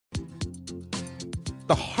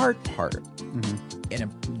the hard part in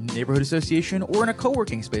a neighborhood association or in a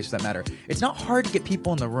co-working space for that matter. It's not hard to get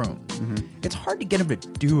people in the room. It's hard to get them to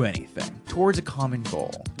do anything towards a common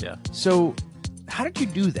goal. Yeah. So how did you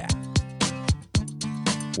do that?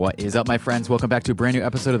 What is up, my friends? Welcome back to a brand new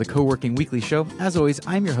episode of the Co-working Weekly Show. As always,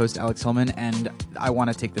 I'm your host, Alex Hillman, and I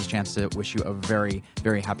want to take this chance to wish you a very,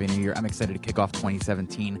 very happy new year. I'm excited to kick off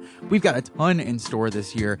 2017. We've got a ton in store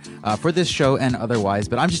this year for this show and otherwise,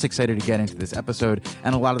 but I'm just excited to get into this episode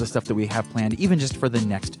and a lot of the stuff that we have planned, even just for the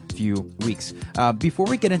next few weeks. Before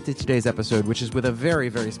we get into today's episode, which is with a very,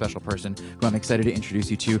 very special person who I'm excited to introduce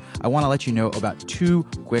you to, I want to let you know about two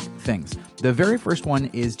quick things. The very first one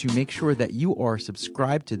is to make sure that you are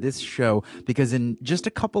subscribed to this show, because in just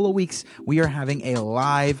a couple of weeks, we are having a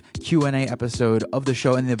live Q&A episode of the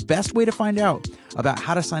show. And the best way to find out about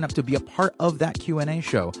how to sign up to be a part of that Q&A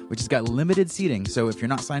show, which has got limited seating, so if you're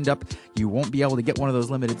not signed up, you won't be able to get one of those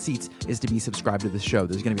limited seats, is to be subscribed to the show.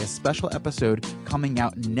 There's going to be a special episode coming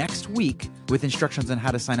out next week with instructions on how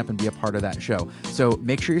to sign up and be a part of that show. So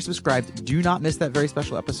make sure you're subscribed. Do not miss that very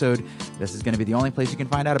special episode. This is going to be the only place you can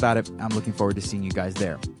find out about it. I'm looking forward to seeing you guys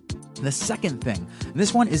there. The second thing, and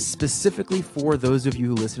this one is specifically for those of you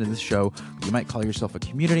who listen to this show. You might call yourself a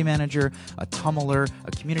community manager, a tummeler,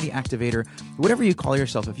 a community activator, whatever you call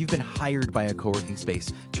yourself. If you've been hired by a co-working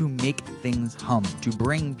space to make things hum, to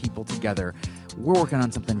bring people together, we're working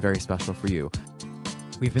on something very special for you.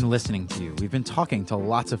 We've been listening to you. We've been talking to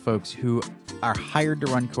lots of folks who are hired to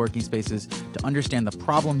run co-working spaces to understand the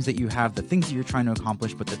problems that you have, the things that you're trying to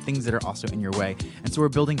accomplish, but the things that are also in your way. And so we're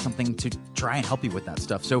building something to try and help you with that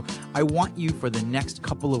stuff. So I want you for the next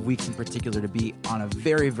couple of weeks in particular to be on a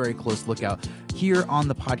very, very close lookout here on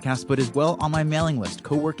the podcast, but as well on my mailing list,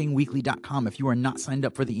 coworkingweekly.com. If you are not signed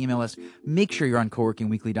up for the email list, make sure you're on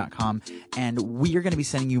coworkingweekly.com. And we are going to be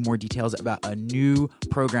sending you more details about a new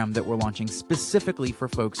program that we're launching specifically for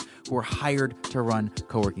folks who are hired to run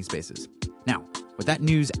co-working spaces. Now, with that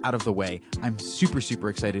news out of the way, I'm super, super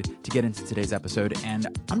excited to get into today's episode, and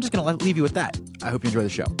I'm just going to leave you with that. I hope you enjoy the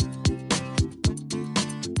show.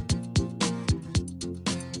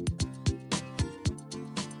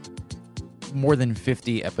 More than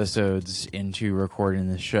 50 episodes into recording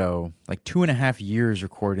this show, like 2.5 years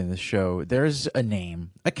recording this show, there's a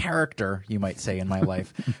name, a character, you might say, in my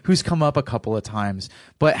life who's come up a couple of times,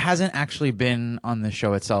 but hasn't actually been on the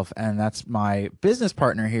show itself. And that's my business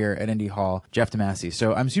partner here at Indy Hall, Geoff DiMasi.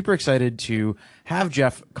 So I'm super excited to have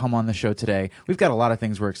Geoff come on the show today. We've got a lot of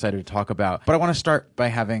things we're excited to talk about, but I want to start by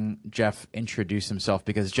having Geoff introduce himself,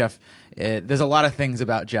 because Geoff, there's a lot of things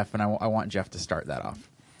about Geoff, and I want Geoff to start that off.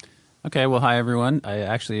 Okay, well, hi, everyone. I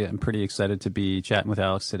actually am pretty excited to be chatting with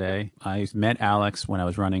Alex today. I met Alex when I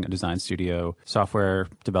was running a design studio software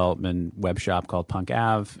development web shop called Punk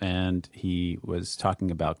Ave, and he was talking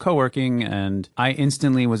about co-working, and I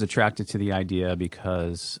instantly was attracted to the idea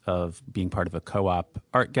because of being part of a co-op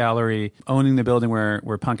art gallery, owning the building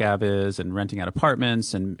where Punk Ave is, and renting out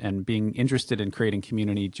apartments, and being interested in creating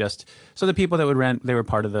community just so the people that would rent, they were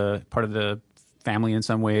part of the family in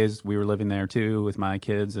some ways. We were living there too with my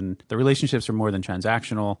kids, and the relationships are more than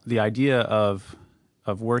transactional. The idea of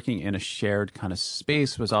working in a shared kind of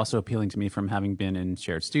space was also appealing to me from having been in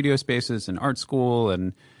shared studio spaces and art school,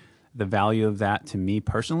 and the value of that to me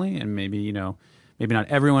personally. And maybe not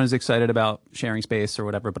everyone is excited about sharing space or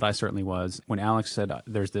whatever, but I certainly was. When Alex said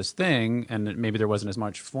there's this thing, and maybe there wasn't as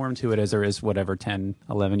much form to it as there is 10,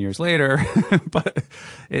 11 years later, but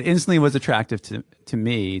it instantly was attractive to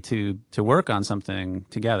me to work on something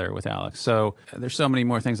together with Alex. So there's so many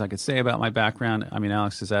more things I could say about my background. I mean,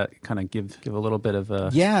 Alex, does that kind of give a little bit of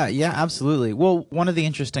a... Yeah, absolutely. Well, one of the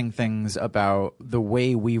interesting things about the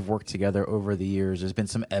way we've worked together over the years, there's been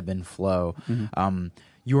some ebb and flow.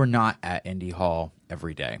 You're not at Indy Hall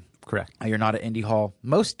every day. Correct. You're not at Indy Hall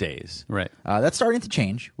most days. Right. That's starting to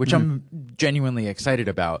change, which I'm genuinely excited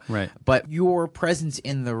about. Right. But your presence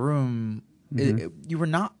in the room, you were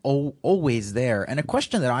not always there. And a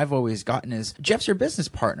question that I've always gotten is, Geoff's your business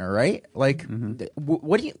partner, right? Like,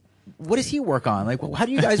 what does he work on? Like, how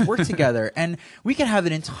do you guys work together? And we can have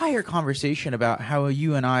an entire conversation about how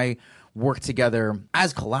you and I work together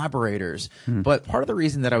as collaborators. But part of the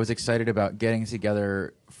reason that I was excited about getting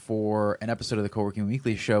together for an episode of the Co-working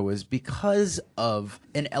Weekly show was because of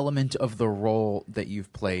an element of the role that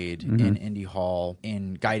you've played in Indy Hall,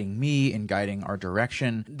 in guiding me, in guiding our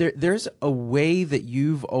direction. There's a way that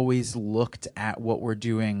you've always looked at what we're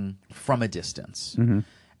doing from a distance.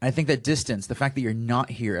 I think that distance, the fact that you're not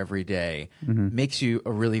here every day, makes you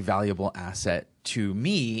a really valuable asset to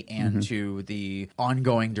me and to the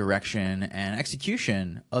ongoing direction and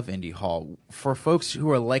execution of Indy Hall. For folks who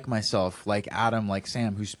are like myself, like Adam, like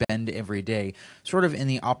Sam, who spend every day sort of in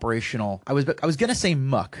the operational, I was going to say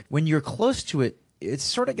muck. When you're close to it, it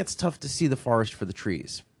sort of gets tough to see the forest for the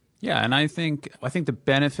trees. Yeah, and I think the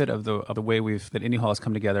benefit of the way that Indy Hall has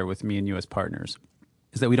come together with me and you as partners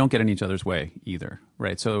is that we don't get in each other's way either,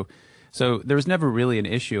 right? So there was never really an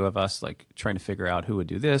issue of us like trying to figure out who would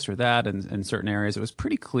do this or that in certain areas. It was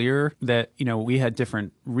pretty clear that, we had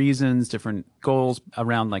different reasons, different goals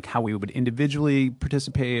around like how we would individually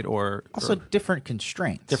participate or different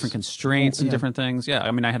constraints. And different things. Yeah.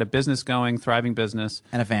 I mean, I had a business going, thriving business.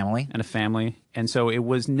 And a family. And so it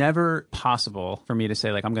was never possible for me to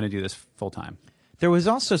say like, I'm going to do this full time. There was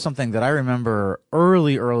also something that I remember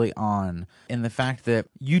early on in the fact that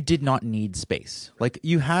you did not need space. Like,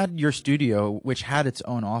 you had your studio, which had its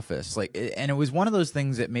own office. And it was one of those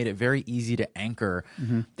things that made it very easy to anchor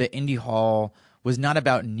that Indy Hall was not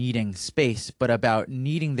about needing space, but about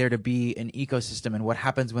needing there to be an ecosystem and what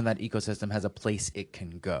happens when that ecosystem has a place it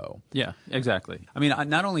can go. Yeah, exactly. I mean,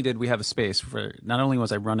 not only did we have a space not only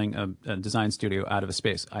was I running a design studio out of a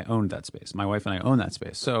space, I owned that space. My wife and I own that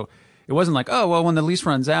space. So it wasn't like, oh, well, when the lease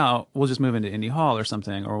runs out, we'll just move into Indy Hall or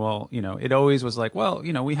something. Or, well, it always was like, well,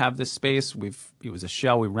 we have this space. It was a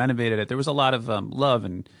shell. We renovated it. There was a lot of love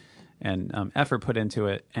and effort put into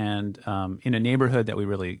it. And in a neighborhood that we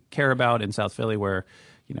really care about in South Philly where,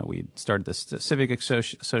 we started this civic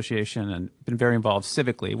association and been very involved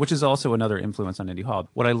civically, which is also another influence on Indy Hall.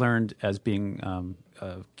 What I learned as being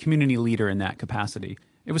a community leader in that capacity.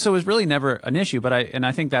 It was really never an issue, but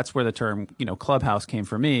I think that's where the term, clubhouse came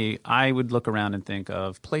for me. I would look around and think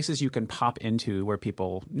of places you can pop into where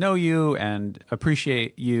people know you and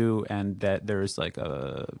appreciate you, and that there's like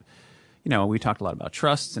we talked a lot about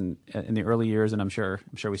trusts in the early years, and I'm sure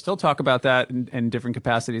we still talk about that in different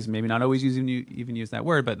capacities. Maybe not always even use that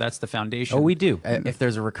word, but that's the foundation. Oh, we do. If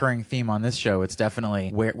there's a recurring theme on this show, it's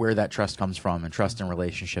definitely where that trust comes from, and trust and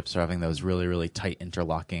relationships are having those really, really tight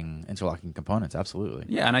interlocking components. Absolutely.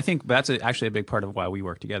 Yeah, and I think that's actually a big part of why we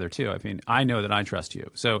work together too. I mean, I know that I trust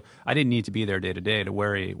you, so I didn't need to be there day to day to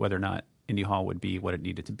worry whether or not Indy Hall would be what it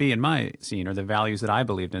needed to be in my scene or the values that I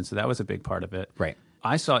believed in. So that was a big part of it. Right.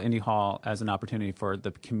 I saw Indy Hall as an opportunity for the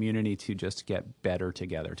community to just get better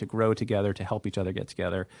together, to grow together, to help each other get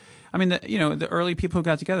together. I mean, the early people who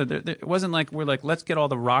got together, it wasn't like we're like, let's get all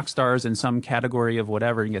the rock stars in some category of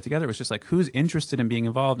whatever and get together. It was just like, who's interested in being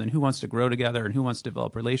involved and who wants to grow together and who wants to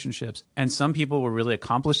develop relationships. And some people were really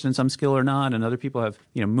accomplished in some skill or not, and other people have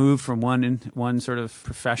moved from one sort of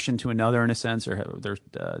profession to another in a sense, or their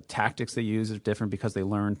tactics they use are different because they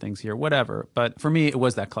learn things here, whatever. But for me, it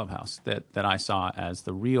was that clubhouse that I saw as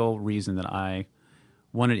the real reason that I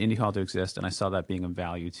wanted Indy Hall to exist, and I saw that being of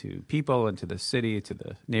value to people and to the city, to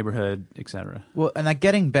the neighborhood, etc. Well, and that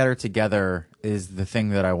getting better together is the thing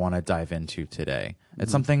that I want to dive into today.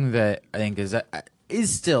 It's something that I think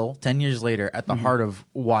is still 10 years later at the heart of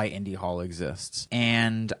why Indy Hall exists.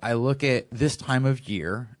 And I look at this time of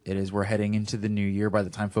year. We're heading into the new year. By the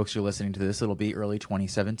time folks are listening to this, it'll be early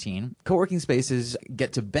 2017. Co-working spaces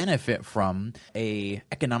get to benefit from a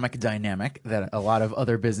economic dynamic that a lot of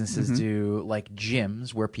other businesses do, like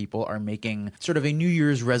gyms, where people are making sort of a New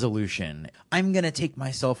Year's resolution. I'm going to take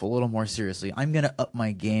myself a little more seriously. I'm going to up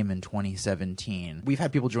my game in 2017. We've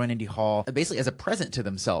had people join Indy Hall basically as a present to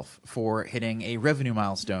themselves for hitting a revenue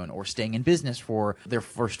milestone or staying in business for their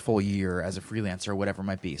first full year as a freelancer or whatever it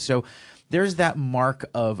might be. So there's that mark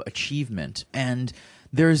of achievement. And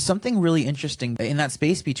there's something really interesting in that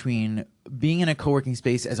space between being in a co-working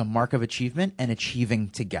space as a mark of achievement and achieving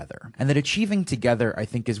together. And that achieving together, I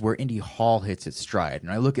think, is where Indy Hall hits its stride.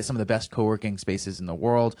 And I look at some of the best co-working spaces in the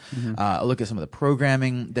world. I look at some of the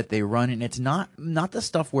programming that they run, and it's not the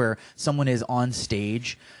stuff where someone is on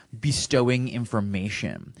stage bestowing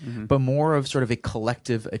information, but more of sort of a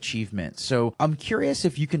collective achievement. So I'm curious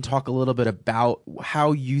if you can talk a little bit about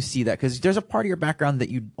how you see that, because there's a part of your background that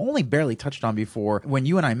you only barely touched on before. When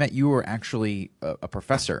you and I met, you were actually a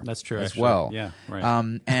professor. That's true. As well. Yeah,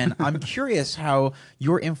 right. And I'm curious how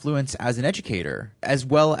your influence as an educator, as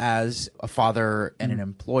well as a father and an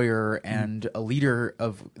employer and a leader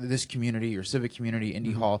of this community or civic community,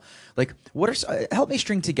 Indy Hall, like help me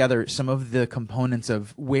string together some of the components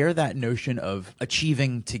of where that notion of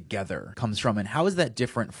achieving together comes from, and how is that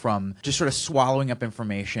different from just sort of swallowing up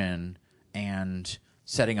information and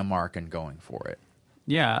setting a mark and going for it?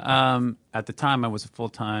 Yeah. At the time, I was a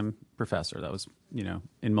full-time professor. That was,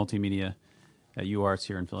 in multimedia at UArts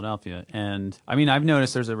here in Philadelphia. And I mean, I've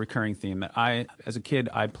noticed there's a recurring theme that as a kid,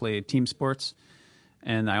 I played team sports,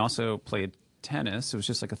 and I also played tennis. It was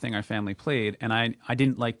just like a thing our family played. And I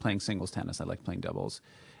didn't like playing singles tennis. I liked playing doubles.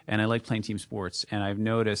 And I like playing team sports. And I've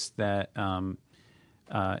noticed that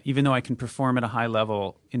even though I can perform at a high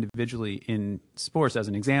level individually in sports, as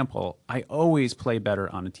an example, I always play better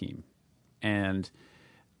on a team. And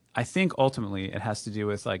I think ultimately it has to do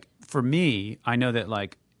with, like, for me, I know that,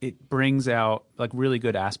 like, it brings out, like, really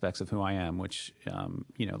good aspects of who I am, which,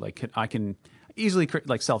 like, I can easily,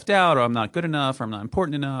 like, self-doubt, or I'm not good enough, or I'm not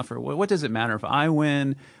important enough, or what does it matter if I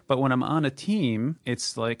win? But when I'm on a team,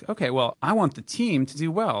 it's like, okay, well, I want the team to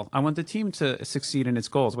do well. I want the team to succeed in its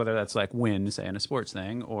goals, whether that's like win, say, in a sports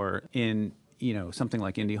thing, or in, something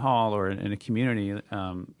like Indy Hall, or in a community,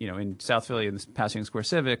 in South Philly, in the Passing Square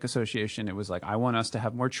Civic Association, it was like, I want us to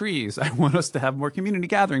have more trees. I want us to have more community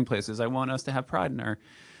gathering places. I want us to have pride in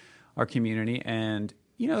our community. And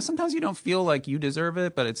sometimes you don't feel like you deserve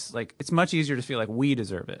it, but it's like, it's much easier to feel like we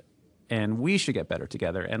deserve it and we should get better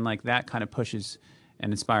together. And like that kind of pushes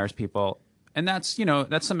and inspires people. And that's,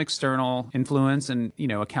 that's some external influence and,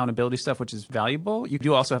 accountability stuff, which is valuable. You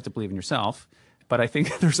do also have to believe in yourself. But I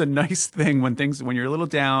think there's a nice thing when you're a little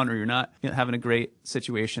down, or you're not having a great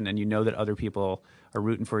situation, and you know that other people are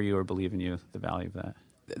rooting for you or believe in you, the value of that.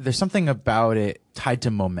 There's something about it tied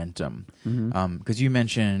to momentum, because you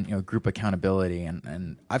mentioned group accountability,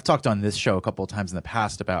 and I've talked on this show a couple of times in the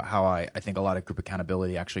past about how I think a lot of group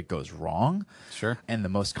accountability actually goes wrong. Sure. And the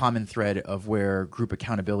most common thread of where group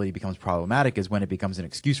accountability becomes problematic is when it becomes an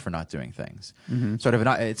excuse for not doing things. It's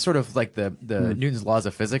sort of like the Newton's laws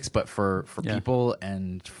of physics, but for people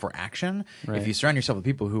and for action. Right. If you surround yourself with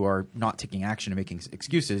people who are not taking action and making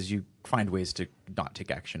excuses, you find ways to not take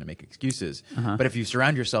action and make excuses. But if you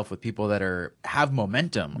surround yourself with people that have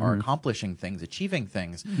momentum, are accomplishing things, achieving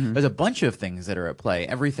things, there's a bunch of things that are at play.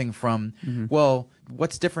 Everything from, well,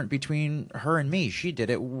 what's different between her and me? She did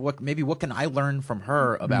it. What can I learn from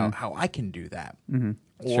her about how I can do that?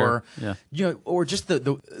 Or or just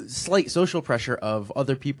the slight social pressure of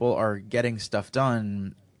other people are getting stuff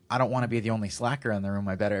done. I don't want to be the only slacker in the room.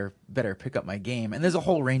 I better pick up my game. And there's a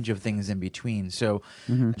whole range of things in between. So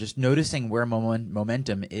just noticing where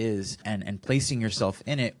momentum is and placing yourself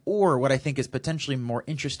in it. Or what I think is potentially more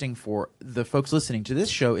interesting for the folks listening to this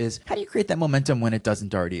show is, how do you create that momentum when it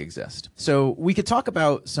doesn't already exist? So we could talk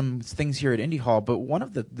about some things here at Indy Hall, but one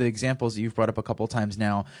of the examples that you've brought up a couple of times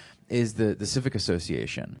now is the Civic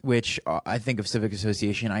Association, which I think of Civic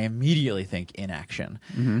Association, I immediately think inaction.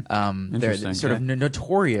 They're sort of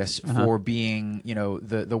notorious for being,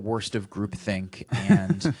 the worst of groupthink,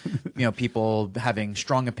 and people having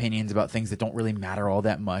strong opinions about things that don't really matter all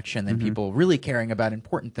that much, and then people really caring about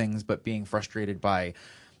important things but being frustrated by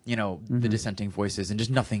the dissenting voices and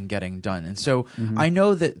just nothing getting done. And so I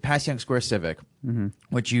know that Passing Square Civic,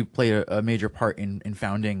 which you played a major part in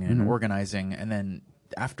founding and organizing, and then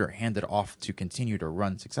after handed off to continue to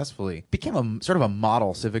run successfully, became a sort of a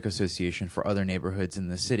model civic association for other neighborhoods in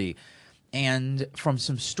the city. And from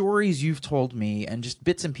some stories you've told me and just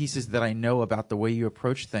bits and pieces that I know about the way you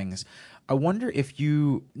approach things, I wonder if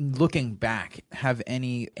you, looking back, have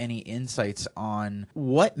any insights on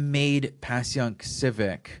what made Passing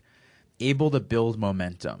Civic able to build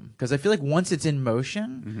momentum. Because I feel like once it's in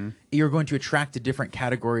motion, you're going to attract a different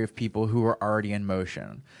category of people who are already in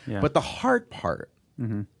motion. Yeah. But the hard part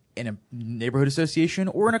in a neighborhood association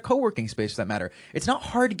or in a co-working space, for that matter, it's not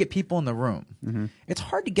hard to get people in the room. It's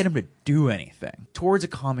hard to get them to do anything towards a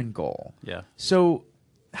common goal. Yeah. So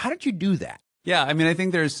how did you do that? Yeah, I mean, I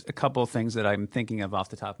think there's a couple of things that I'm thinking of off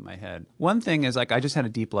the top of my head. One thing is, like, I just had a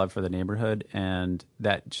deep love for the neighborhood, and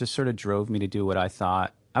that just sort of drove me to do what I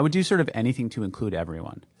thought. I would do sort of anything to include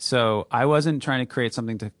everyone. So I wasn't trying to create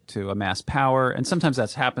something to amass power, and sometimes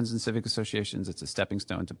that happens in civic associations. It's a stepping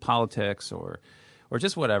stone to politics or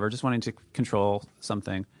just whatever, just wanting to control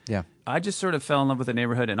something. Yeah. I just sort of fell in love with the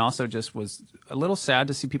neighborhood, and also just was a little sad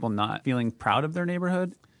to see people not feeling proud of their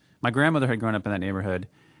neighborhood. My grandmother had grown up in that neighborhood,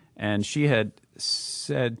 and she had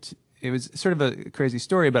said, it was sort of a crazy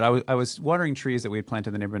story, but I was watering trees that we had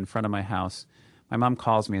planted in the neighborhood in front of my house. My mom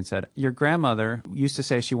calls me and said, your grandmother used to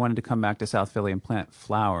say she wanted to come back to South Philly and plant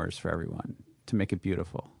flowers for everyone to make it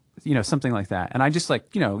beautiful. Something like that. And I just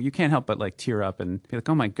you can't help but tear up and be like,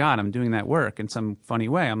 oh my God, I'm doing that work in some funny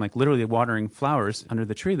way. I'm literally watering flowers under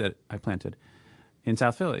the tree that I planted in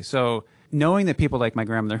South Philly. So knowing that people like my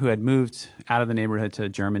grandmother, who had moved out of the neighborhood to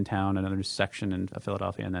Germantown, another section in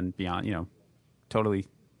Philadelphia, and then beyond, totally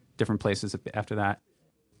different places after that,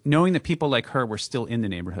 knowing that people like her were still in the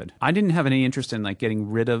neighborhood. I didn't have any interest in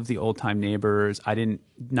getting rid of the old time neighbors. I didn't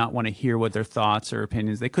not want to hear what their thoughts or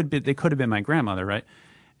opinions. They could have been my grandmother, right?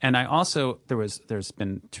 And I also, there's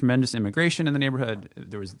been tremendous immigration in the neighborhood.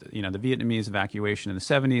 There was, the Vietnamese evacuation in the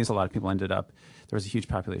 70s. A lot of people ended up, there was a huge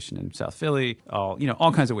population in South Philly, all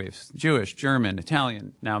kinds of waves, Jewish, German,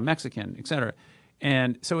 Italian, now Mexican, et cetera.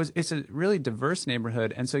 And so it's a really diverse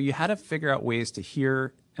neighborhood. And so you had to figure out ways to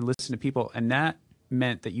hear and listen to people. And that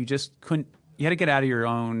meant that you just couldn't, you had to get out of your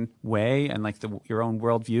own way and like your own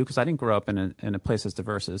worldview, because I didn't grow up in a place as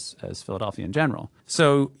diverse as Philadelphia in general.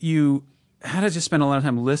 So you had to just spend a lot of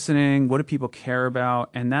time listening. What do people care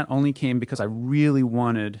about? And that only came because I really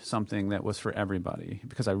wanted something that was for everybody,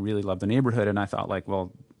 because I really loved the neighborhood. And I thought like,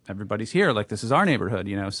 well, everybody's here. Like, this is our neighborhood,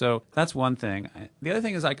 So that's one thing. The other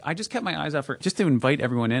thing is like, I just kept my eyes out for just to invite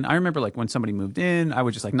everyone in. I remember like when somebody moved in, I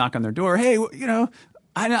would just like knock on their door. Hey,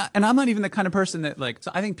 and I'm not even the kind of person that like, so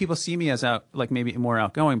I think people see me as maybe more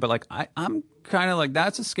outgoing, but like I'm kind of like,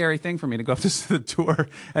 that's a scary thing for me to go up to the door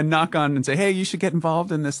and knock on and say, hey, you should get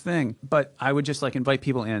involved in this thing. But I would just like invite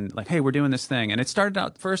people in, like, hey, we're doing this thing. And it started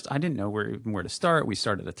out first, I didn't know where to start. We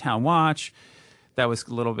started a town watch. That was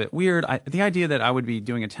a little bit weird. The idea that I would be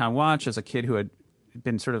doing a town watch as a kid who had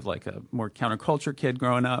been sort of like a more counterculture kid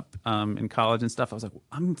growing up in college and stuff, I was like,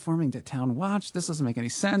 I'm forming the town watch. This doesn't make any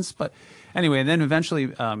sense. But anyway, and then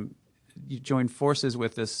eventually you joined forces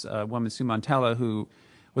with this woman, Sue Montella, who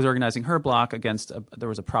was organizing her block against, there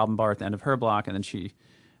was a problem bar at the end of her block, and then she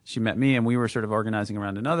met me, and we were sort of organizing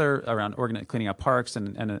around cleaning up parks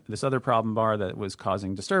and this other problem bar that was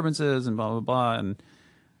causing disturbances and blah, blah, blah. And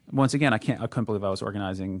once again, I couldn't believe I was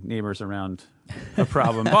organizing neighbors around a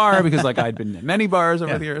problem bar, because like I'd been in many bars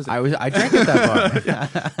over the years. I drank at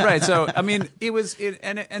that bar. Right. So, I mean,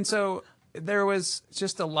 and so there was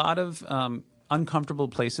just a lot of uncomfortable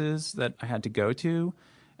places that I had to go to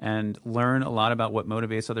and learn a lot about what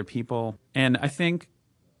motivates other people. And I think,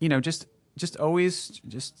 I can't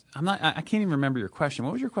even remember your question.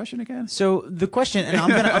 What was your question again? So the question, and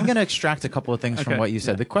I'm gonna extract a couple of things from what you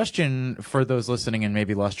said. Yeah. The question for those listening and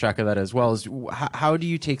maybe lost track of that as well is, how do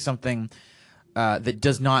you take something that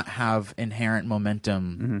does not have inherent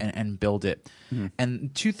momentum and build it? Mm-hmm.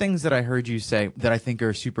 And two things that I heard you say that I think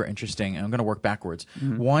are super interesting, and I'm going to work backwards.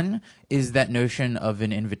 Mm-hmm. One is that notion of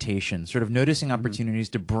an invitation, sort of noticing opportunities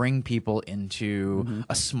to bring people into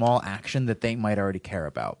a small action that they might already care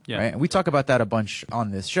about. Yeah. Right? And we talk about that a bunch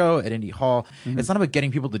on this show at Indy Hall. Mm-hmm. It's not about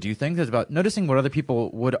getting people to do things. It's about noticing what other people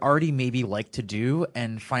would already maybe like to do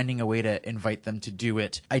and finding a way to invite them to do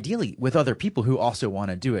it, ideally with other people who also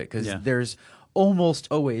want to do it, because there's almost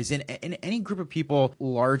always in any group of people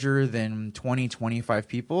larger than 20, 25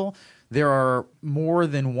 people, there are more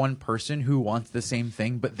than one person who wants the same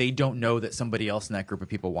thing, but they don't know that somebody else in that group of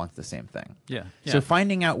people wants the same thing. Yeah. So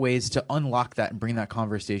finding out ways to unlock that and bring that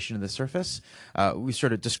conversation to the surface, we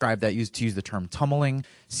sort of described that, to use the term tumbling,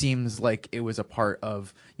 seems like it was a part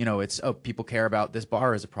of, people care about this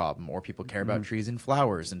bar as a problem, or people care about trees and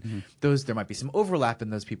flowers. And there might be some overlap in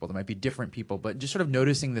those people. There might be different people, but just sort of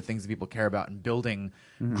noticing the things that people care about and building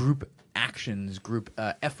group actions, group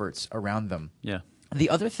efforts around them. Yeah. The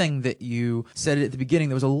other thing that you said at the beginning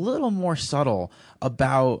that was a little more subtle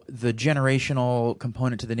about the generational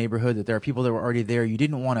component to the neighborhood, that there are people that were already there. You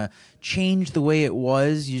didn't want to change the way it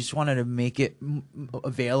was. You just wanted to make it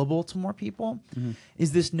available to more people.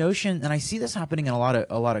 Is this notion, and I see this happening in a lot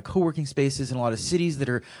of co-working spaces and a lot of cities that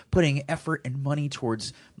are putting effort and money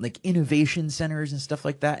towards like innovation centers and stuff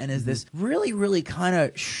like that, and is this really, really kind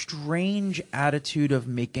of strange attitude of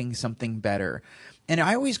making something better. And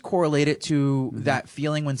I always correlate it to that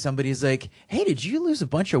feeling when somebody's like, hey, did you lose a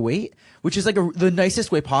bunch of weight? Which is like the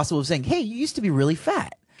nicest way possible of saying, hey, you used to be really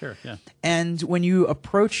fat. Sure, yeah. And when you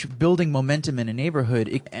approach building momentum in a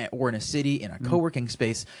neighborhood or in a city, in a co-working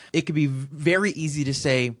space, it could be very easy to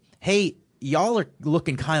say, hey, y'all are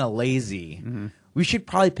looking kind of lazy. We should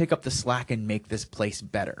probably pick up the slack and make this place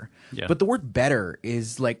better. Yeah. But the word better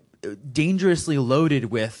is like dangerously loaded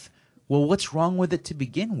with, well, what's wrong with it to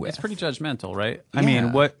begin with? It's pretty judgmental, right?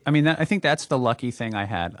 Yeah. I think that's the lucky thing I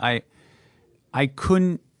had. I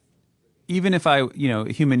couldn't, even if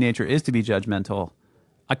human nature is to be judgmental,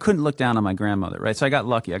 I couldn't look down on my grandmother, right? So I got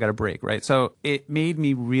lucky. I got a break, right? So it made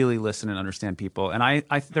me really listen and understand people. And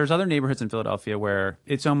there's other neighborhoods in Philadelphia where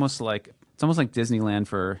it's almost like Disneyland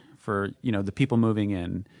for the people moving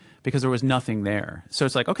in, because there was nothing there. So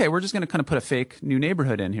it's like, okay, we're just going to kind of put a fake new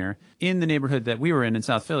neighborhood in here. In the neighborhood that we were in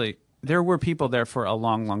South Philly, there were people there for a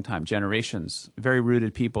long, long time, generations, very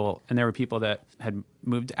rooted people. And there were people that had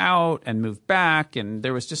moved out and moved back. And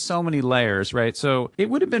there was just so many layers, right? So it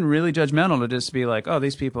would have been really judgmental to just be like, oh,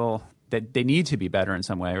 these people, that they need to be better in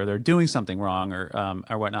some way, or they're doing something wrong, or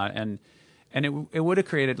whatnot. And And it would have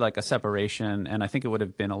created like a separation, and I think it would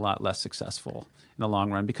have been a lot less successful in the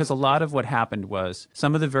long run, because a lot of what happened was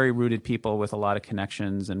some of the very rooted people with a lot of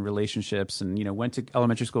connections and relationships and, went to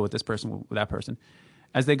elementary school with this person, with that person.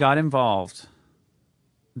 As they got involved,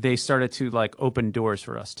 they started to like open doors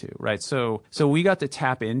for us too, right? So we got to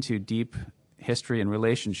tap into deep history and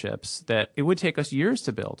relationships that it would take us years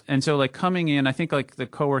to build. And so like coming in, I think like the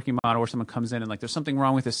co-working model where someone comes in and like there's something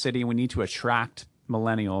wrong with the city and we need to attract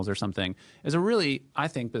millennials or something is a really, I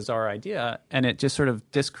think, bizarre idea. And it just sort of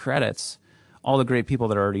discredits all the great people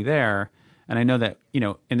that are already there. And I know that,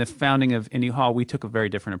 in the founding of Indy Hall, we took a very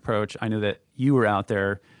different approach. I know that you were out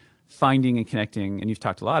there finding and connecting, and you've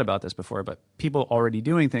talked a lot about this before, but people already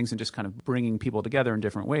doing things and just kind of bringing people together in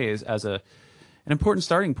different ways as an important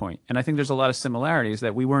starting point. And I think there's a lot of similarities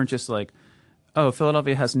that we weren't just like, oh,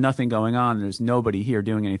 Philadelphia has nothing going on. There's nobody here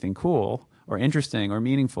doing anything cool or interesting or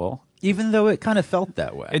meaningful. Even though it kind of felt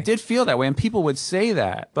that way. It did feel that way, and people would say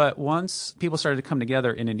that. But once people started to come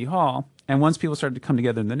together in Indy Hall, and once people started to come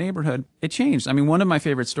together in the neighborhood, it changed. I mean, one of my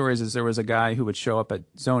favorite stories is there was a guy who would show up at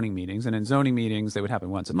zoning meetings, and in zoning meetings, they would happen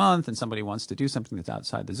once a month, and somebody wants to do something that's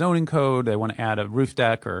outside the zoning code. They want to add a roof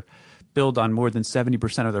deck or build on more than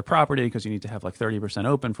 70% of their property because you need to have like 30%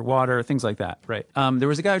 open for water, things like that, right? There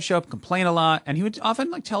was a guy who would show up and complain a lot, and he would often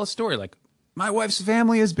like tell a story like, my wife's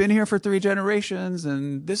family has been here for 3 generations,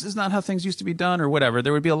 and this is not how things used to be done, or whatever.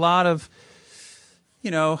 There would be a lot of,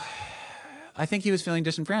 I think he was feeling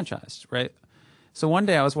disenfranchised, right? So one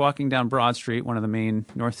day I was walking down Broad Street, one of the main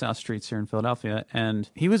north-south streets here in Philadelphia, and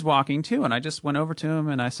he was walking too, and I just went over to him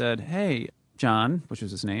and I said, hey, John, which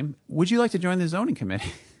was his name, would you like to join the zoning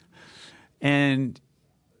committee? And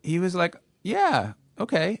he was like, yeah.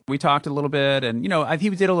 Okay. We talked a little bit, and he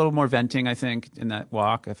did a little more venting, I think, in that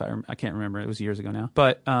walk. I can't remember, it was years ago now.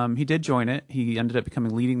 But he did join it. He ended up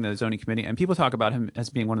leading the zoning committee, and people talk about him as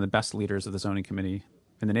being one of the best leaders of the zoning committee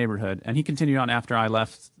in the neighborhood. And he continued on after I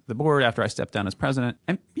left the board, after I stepped down as president.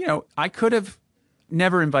 And I could have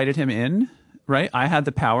never invited him in, right? I had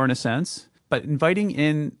the power in a sense, but inviting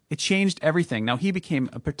in, it changed everything. Now he became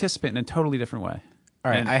a participant in a totally different way. All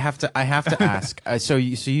right, I have to ask. So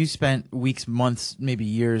you spent weeks, months, maybe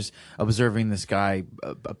years observing this guy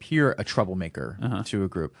appear a troublemaker to a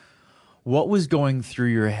group. What was going through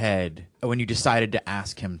your head when you decided to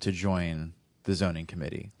ask him to join the zoning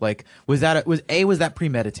committee? Like, was that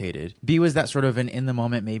premeditated? B, was that sort of an in the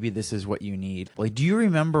moment, maybe this is what you need? Like, do you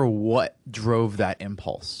remember what drove that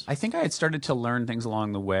impulse? I think I had started to learn things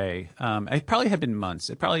along the way. It probably had been months.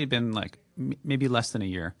 It probably had been like maybe less than a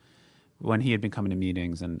year when he had been coming to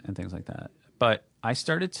meetings and things like that. But I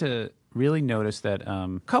started to really notice that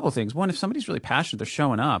a couple of things. One, if somebody's really passionate, they're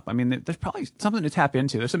showing up. I mean, there's probably something to tap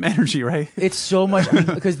into. There's some energy, right? It's so much,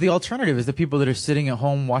 because the alternative is the people that are sitting at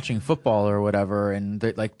home watching football or whatever, and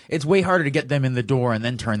like it's way harder to get them in the door and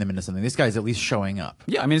then turn them into something. This guy's at least showing up.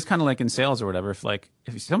 Yeah, I mean, it's kind of like in sales or whatever.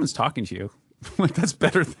 If someone's talking to you, like that's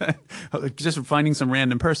better than just finding some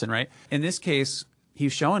random person, right? In this case,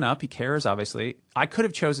 he's showing up. He cares, obviously. I could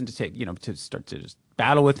have chosen to to start to just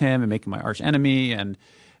battle with him and make him my arch enemy and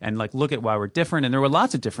like look at why we're different. And there were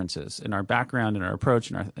lots of differences in our background and our approach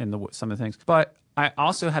and some of the things. But I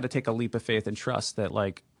also had to take a leap of faith and trust that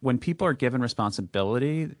like when people are given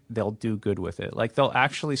responsibility, they'll do good with it. Like they'll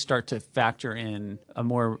actually start to factor in a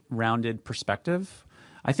more rounded perspective.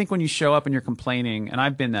 I think when you show up and you're complaining, and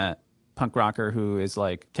I've been that punk rocker who is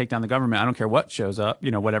like, take down the government, I don't care what shows up,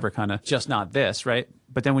 whatever kind of, just not this, right?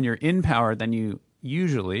 But then when you're in power, then you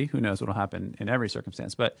usually, who knows what'll happen in every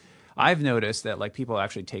circumstance, but I've noticed that like people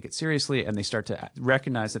actually take it seriously and they start to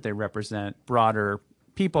recognize that they represent broader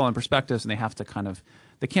people and perspectives, and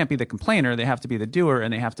they can't be the complainer, they have to be the doer,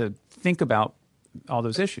 and they have to think about all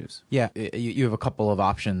those issues. Yeah, you have a couple of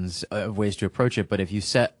options of ways to approach it, but if you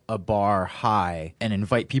set a bar high and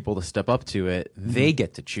invite people to step up to it, they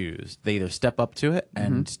get to choose. They either step up to it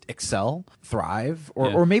and excel, thrive,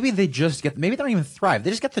 or maybe maybe they don't even thrive. They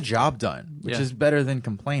just get the job done, which is better than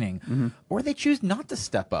complaining. Or they choose not to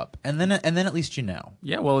step up, and then at least you know.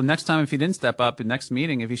 Yeah, well, next time if he didn't step up, the next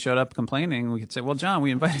meeting, if he showed up complaining, we could say, well, John,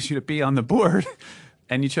 we invited you to be on the board,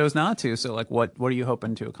 and you chose not to. So like, what are you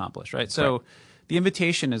hoping to accomplish, right? So the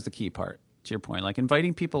invitation is the key part, to your point. Like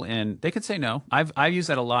inviting people in, they could say no. I've used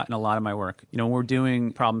that a lot in a lot of my work. When we're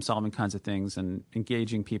doing problem solving kinds of things and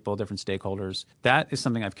engaging people, different stakeholders, that is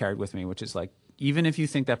something I've carried with me, which is like, even if you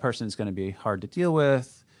think that person is going to be hard to deal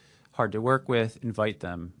with, hard to work with, invite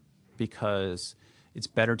them, because it's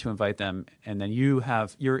better to invite them, and then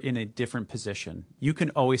you're in a different position. You can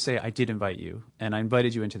always say, I did invite you, and I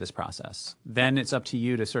invited you into this process. Then it's up to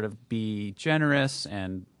you to sort of be generous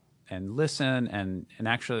and and listen and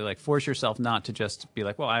actually like force yourself not to just be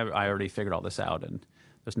like, well, I already figured all this out and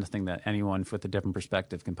there's nothing that anyone with a different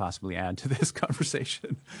perspective can possibly add to this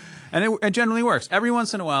conversation. And it generally works. Every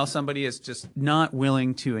once in a while, somebody is just not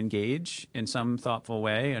willing to engage in some thoughtful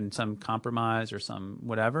way and some compromise or some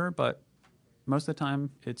whatever. But most of the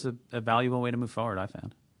time, it's a valuable way to move forward, I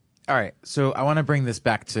found. All right, so I want to bring this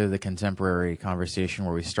back to the contemporary conversation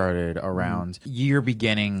where we started around year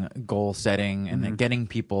beginning goal setting and then getting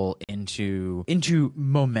people into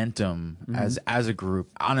momentum as a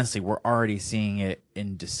group. Honestly, we're already seeing it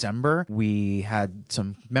in December. We had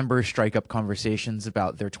some members strike up conversations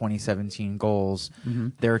about their 2017 goals.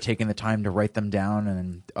 They're taking the time to write them down,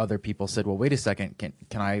 and other people said, well, wait a second,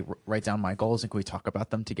 can I write down my goals and can we talk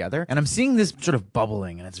about them together? And I'm seeing this sort of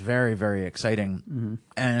bubbling, and it's very, very exciting.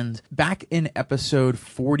 And back in episode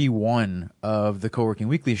 41 of the Co-working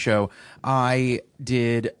Weekly show, I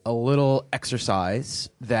did a little exercise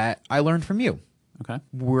that I learned from you. Okay.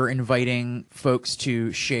 We're inviting folks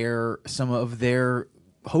to share some of their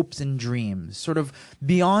hopes and dreams, sort of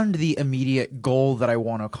beyond the immediate goal that I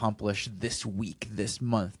want to accomplish this week, this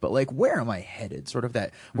month, but like, where am I headed? Sort of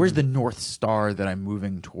that, where's the North Star that I'm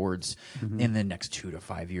moving towards in the next 2 to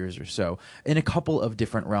 5 years or so, in a couple of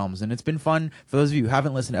different realms. And it's been fun. For those of you who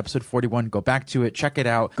haven't listened to episode 41, go back to it, check it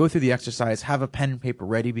out, go through the exercise, have a pen and paper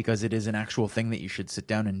ready because it is an actual thing that you should sit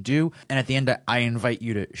down and do. And at the end, I invite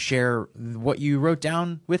you to share what you wrote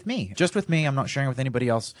down with me, just with me. I'm not sharing with anybody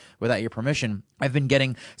else without your permission. I've been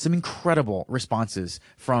getting some incredible responses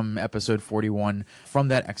from episode 41 from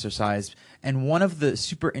that exercise. And one of the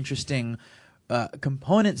super interesting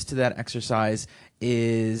components to that exercise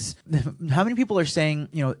is how many people are saying,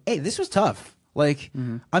 hey, this was tough. Like,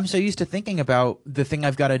 I'm so used to thinking about the thing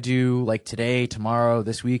I've got to do like today, tomorrow,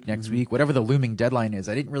 this week, next week, whatever the looming deadline is.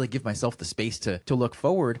 I didn't really give myself the space to look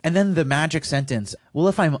forward. And then the magic sentence, well,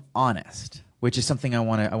 if I'm honest, which is something I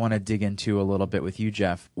want to dig into a little bit with you,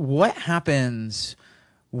 Geoff. What happens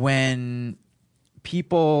when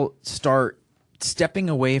people start stepping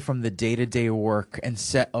away from the day-to-day work and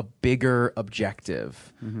set a bigger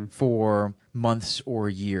objective for months or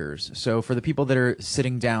years? So for the people that are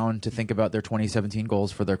sitting down to think about their 2017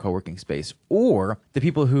 goals for their co-working space, or the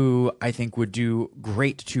people who I think would do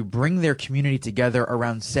great to bring their community together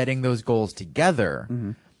around setting those goals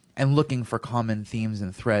together and looking for common themes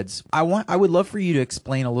and threads. I would love for you to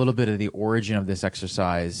explain a little bit of the origin of this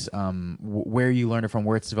exercise, where you learned it from,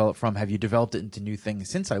 where it's developed from. Have you developed it into new things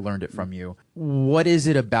since I learned it from you? What is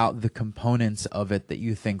it about the components of it that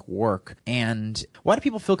you think work? And why do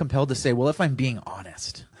people feel compelled to say, well, if I'm being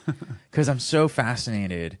honest, because I'm so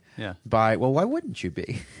fascinated by, well, why wouldn't you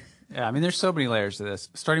be? Yeah, I mean, there's so many layers to this.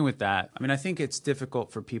 Starting with that, I mean, I think it's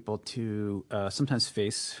difficult for people to sometimes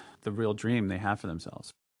face the real dream they have for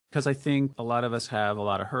themselves. Because I think a lot of us have a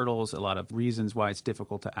lot of hurdles, a lot of reasons why it's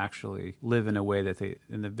difficult to actually live in a way that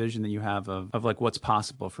in the vision that you have of like what's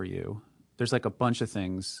possible for you. There's like a bunch of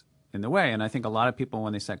things in the way. And I think a lot of people,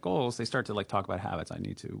 when they set goals, they start to like talk about habits. I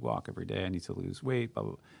need to walk every day. I need to lose weight. Blah,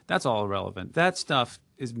 blah, blah. That's all irrelevant. That stuff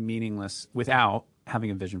is meaningless without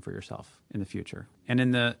having a vision for yourself in the future. And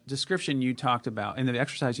in the description you talked about, in the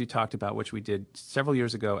exercise you talked about, which we did several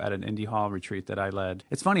years ago at an Indy Hall retreat that I led.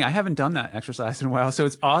 It's funny, I haven't done that exercise in a while, so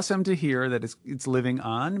it's awesome to hear that it's living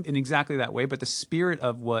on in exactly that way. But the spirit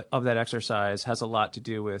of that exercise has a lot to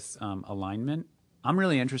do with alignment. I'm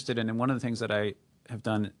really interested in, and one of the things that I have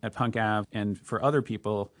done at Punk Ave and for other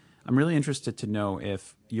people, I'm really interested to know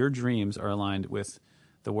if your dreams are aligned with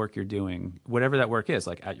the work you're doing, whatever that work is,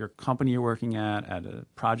 like at your company you're working at a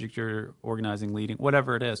project you're organizing, leading,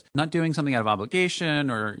 whatever it is. Not doing something out of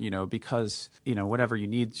obligation or, because, whatever you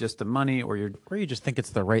need, just the money or you just think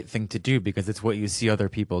it's the right thing to do because it's what you see other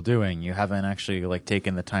people doing. You haven't actually like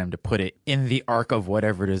taken the time to put it in the arc of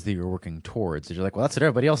whatever it is that you're working towards. You're like, well, that's what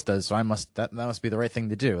everybody else does, so that must be the right thing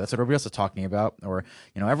to do. That's what everybody else is talking about. Or,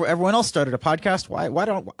 everyone else started a podcast. Why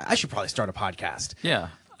don't I should probably start a podcast? Yeah.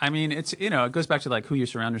 I mean, it's, it goes back to like who you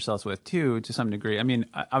surround yourselves with too, to some degree. I mean,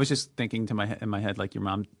 I was just thinking in my head, like your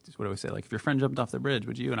mom, what do I say? Like if your friend jumped off the bridge,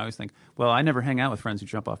 would you? And I always think, well, I never hang out with friends who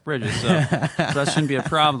jump off bridges, so that shouldn't be a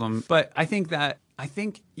problem. But I think, going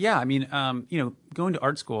to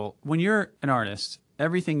art school, when you're an artist,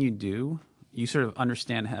 everything you do, you sort of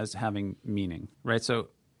understand as having meaning, right? So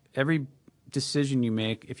every decision you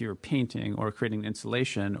make, if you're painting or creating an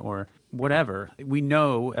installation or whatever, we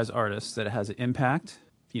know as artists that it has an impact.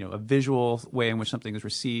 A visual way in which something is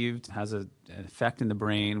received has an effect in the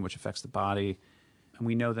brain, which affects the body. And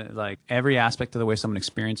we know that like every aspect of the way someone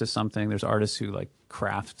experiences something, there's artists who like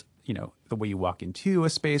craft, the way you walk into a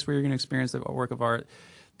space where you're going to experience the work of art.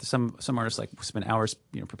 Some artists like spend hours,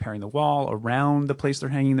 preparing the wall around the place they're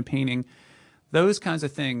hanging the painting. Those kinds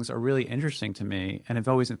of things are really interesting to me and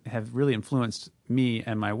have really influenced me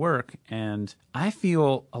and my work. And I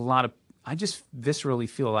just viscerally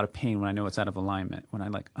feel a lot of pain when I know it's out of alignment. When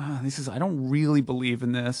I'm like, I don't really believe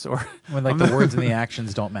in this, or when like the words and the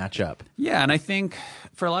actions don't match up. Yeah, and I think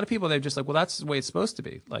for a lot of people, they're just like, well, that's the way it's supposed to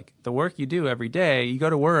be. Like the work you do every day, you go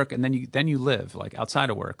to work and then you live like outside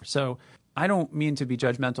of work. So I don't mean to be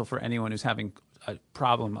judgmental for anyone who's having a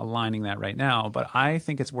problem aligning that right now, but I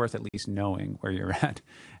think it's worth at least knowing where you're at,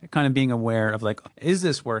 kind of being aware of like, is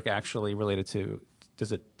this work actually related to,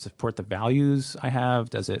 does it support the values I have?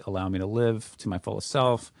 Does it allow me to live to my fullest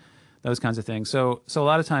self? Those kinds of things. So a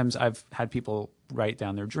lot of times I've had people write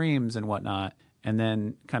down their dreams and whatnot, and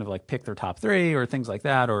then kind of like pick their top 3 or things like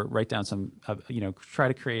that, or write down some, try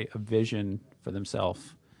to create a vision for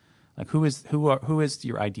themselves. Like who is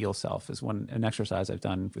your ideal self is an exercise I've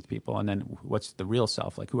done with people. And then what's the real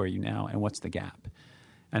self? Like who are you now? And what's the gap?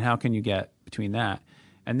 And how can you get between that?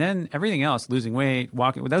 And then everything else, losing weight,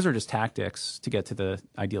 walking, those are just tactics to get to the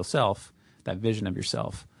ideal self, that vision of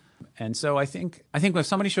yourself. And so I think if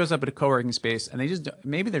somebody shows up at a co-working space and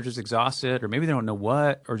maybe they're just exhausted, or maybe they don't know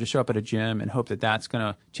what, or just show up at a gym and hope that that's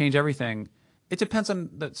going to change everything. It depends on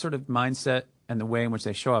the sort of mindset and the way in which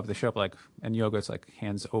they show up. They show up like, in yoga, it's like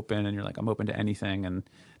hands open and you're like, I'm open to anything. And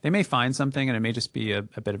they may find something and it may just be a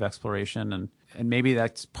bit of exploration. And maybe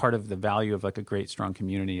that's part of the value of like a great, strong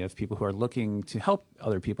community of people who are looking to help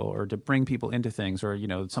other people or to bring people into things. Or,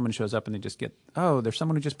 someone shows up and they just get, oh, there's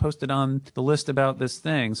someone who just posted on the list about this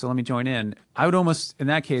thing, so let me join in. I would almost, in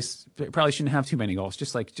that case, probably shouldn't have too many goals.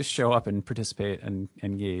 Just show up and participate and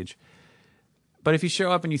engage. But if you show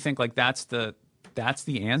up and you think like that's the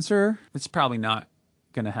answer, it's probably not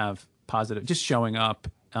going to have positive. Just showing up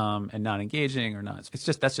and not engaging or not.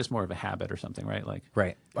 That's just more of a habit or something, right?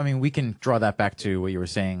 Right. I mean, we can draw that back to what you were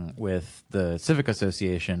saying with the Civic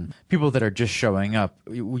Association. People that are just showing up,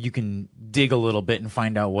 you can dig a little bit and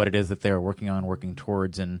find out what it is that they're working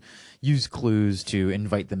towards, and use clues to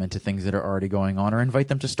invite them into things that are already going on, or invite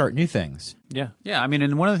them to start new things. Yeah. I mean,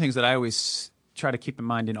 and one of the things that I always try to keep in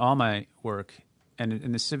mind in all my work, and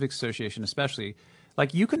in the Civic Association especially,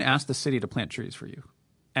 like you can ask the city to plant trees for you.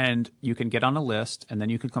 And you can get on a list, and then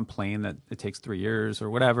you can complain that it takes 3 years or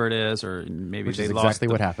whatever it is, or maybe Which is exactly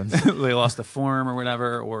what happens. They lost the form or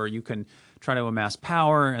whatever, or you can try to amass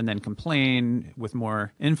power and then complain with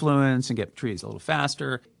more influence and get trees a little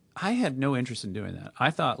faster. I had no interest in doing that.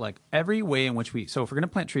 I thought like every way in which so if we're going to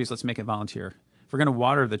plant trees, let's make it volunteer. If we're going to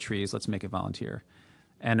water the trees, let's make it volunteer.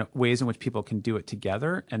 And ways in which people can do it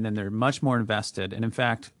together, and then they're much more invested. And in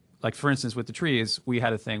fact, like for instance, with the trees, we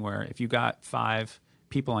had a thing where if you got 5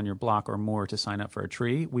 people on your block or more to sign up for a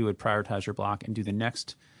tree, we would prioritize your block and do the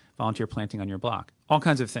next volunteer planting on your block. All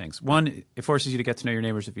kinds of things. One, it forces you to get to know your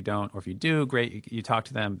neighbors if you don't, or if you do, great, you talk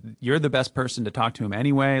to them. You're the best person to talk to them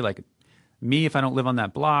anyway. Like me, if I don't live on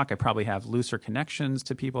that block, I probably have looser connections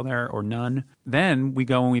to people there or none. Then we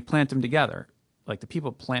go and we plant them together. Like the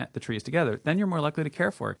people plant the trees together, then you're more likely to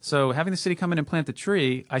care for it. So having the city come in and plant the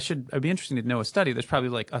tree, it'd be interesting to know a study. There's probably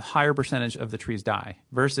like a higher percentage of the trees die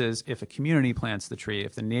versus if a community plants the tree,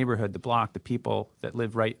 if the neighborhood, the block, the people that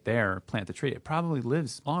live right there plant the tree, it probably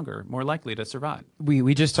lives longer, more likely to survive.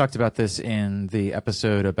 We just talked about this in the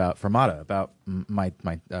episode about Fermata, about my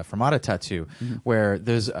Fermata tattoo, where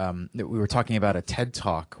we were talking about a TED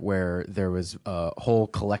Talk where there was a whole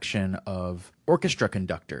collection of orchestra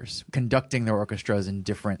conductors conducting their orchestras in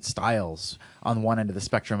different styles. On one end of the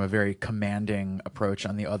spectrum, a very commanding approach.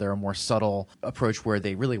 On the other, a more subtle approach where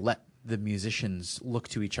they really let the musicians look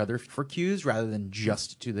to each other for cues rather than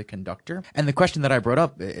just to the conductor. And the question that I brought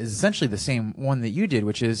up is essentially the same one that you did,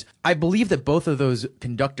 which is, I believe that both of those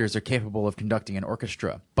conductors are capable of conducting an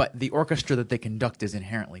orchestra, but the orchestra that they conduct is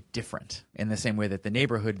inherently different, in the same way that the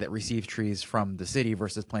neighborhood that receives trees from the city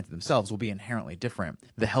versus planted themselves will be inherently different.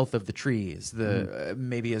 The health of the trees,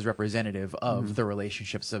 maybe is representative of the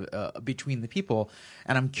relationships between the people.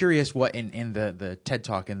 And I'm curious what in the TED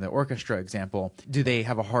Talk, in the orchestra example, do they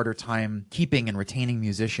have a harder time keeping and retaining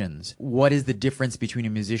musicians? What is the difference between a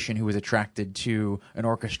musician who is attracted to an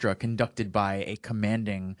orchestra conducted by a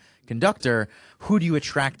commanding conductor? Who do you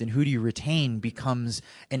attract and who do you retain becomes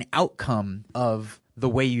an outcome of the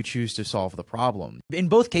way you choose to solve the problem. In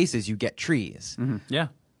both cases, you get trees. Yeah.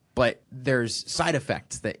 But there's side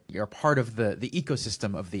effects that are part of the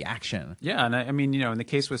ecosystem of the action. Yeah, and I mean, in the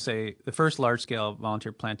case with, say, the first large-scale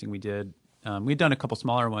volunteer planting we did, we'd done a couple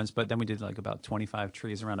smaller ones, but then we did like about 25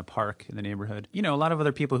 trees around a park in the neighborhood. A lot of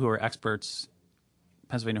other people who are experts,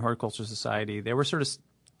 Pennsylvania Horticultural Society, they were sort of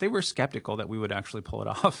they were skeptical that we would actually pull it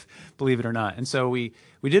off, believe it or not. And so we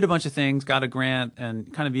did a bunch of things, got a grant,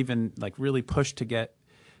 and kind of even like really pushed to get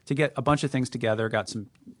a bunch of things together, got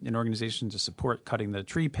an organization to support cutting the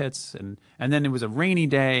tree pits. And then it was a rainy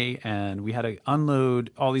day and we had to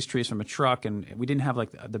unload all these trees from a truck, and we didn't have like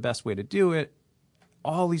the best way to do it.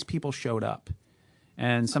 All these people showed up.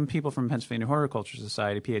 And some people from Pennsylvania Horticulture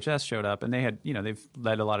Society, PHS, showed up, and they had, they've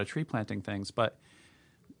led a lot of tree planting things, but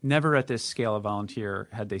never at this scale of volunteer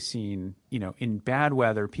had they seen, in bad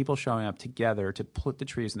weather, people showing up together to put the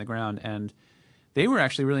trees in the ground. And they were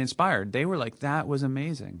actually really inspired. They were like, that was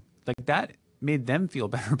amazing. Like that made them feel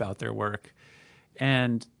better about their work.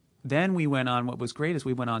 And then we went on, what was great is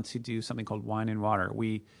we went on to do something called Wine and Water.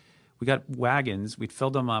 We got wagons, we'd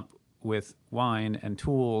filled them up with wine and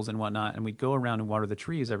tools and whatnot, and we'd go around and water the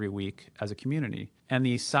trees every week as a community. And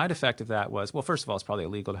the side effect of that was, well, first of all, it's probably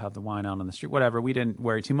illegal to have the wine out on the street, whatever. We didn't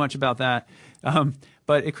worry too much about that.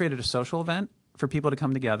 But it created a social event for people to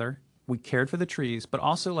come together. We cared for the trees, but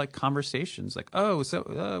also like conversations like,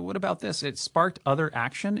 what about this? It sparked other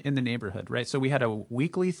action in the neighborhood, right? So we had a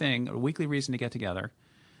weekly thing, a weekly reason to get together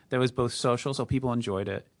that was both social, so people enjoyed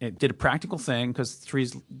it. It did a practical thing because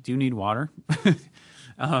trees do need water.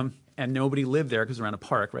 And nobody lived there because we're around a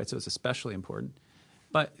park, right? So it's especially important.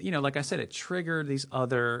 But, like I said, it triggered these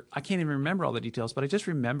other, I can't even remember all the details, but I just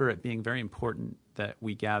remember it being very important that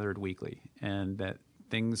we gathered weekly and that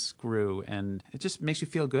things grew. And it just makes you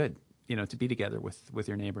feel good, to be together with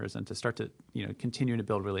your neighbors and to start to, continue to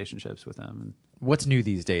build relationships with them. What's new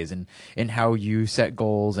these days in how you set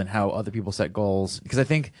goals and how other people set goals? Because I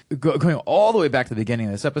think going all the way back to the beginning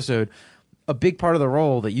of this episode, a big part of the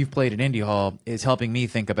role that you've played at Indy Hall is helping me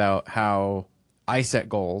think about how I set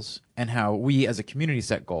goals and how we as a community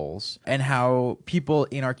set goals and how people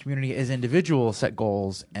in our community as individuals set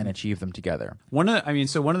goals and achieve them together. One of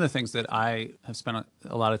the things that I have spent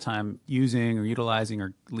a lot of time using or utilizing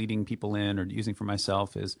or leading people in or using for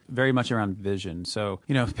myself is very much around vision. So,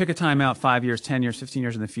 pick a time out 5 years, 10 years, 15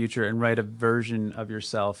 years in the future and write a version of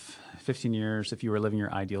yourself 15 years, if you were living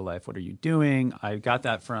your ideal life, what are you doing? I got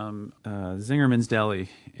that from Zingerman's Deli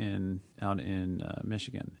out in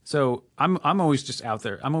Michigan. So I'm always just out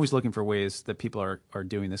there. I'm always looking for ways that people are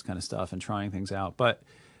doing this kind of stuff and trying things out. But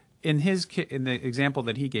in the example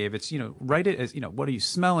that he gave, it's, write it as, what are you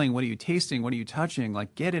smelling? What are you tasting? What are you touching?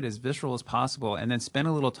 Like, get it as visceral as possible, and then spend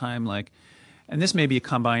a little time and this may be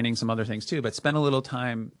combining some other things too, but spend a little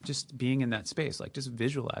time just being in that space. Like, just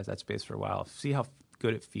visualize that space for a while. See how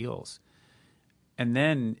good it feels. And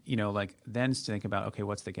then, then think about, okay,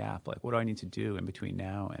 what's the gap? Like, what do I need to do in between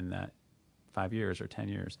now and that 5 years or 10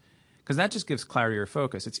 years? Because that just gives clarity or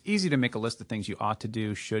focus. It's easy to make a list of things you ought to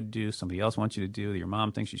do, should do, somebody else wants you to do, that your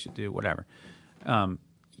mom thinks you should do, whatever.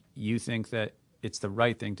 You think that it's the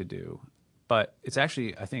right thing to do. But it's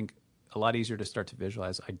actually, I think, a lot easier to start to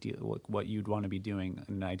visualize what you'd want to be doing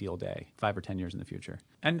in an ideal day 5 or 10 years in the future.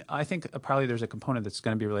 And I think probably there's a component that's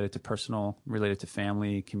going to be related to personal, related to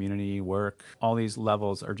family, community, work. All these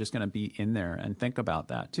levels are just going to be in there, and think about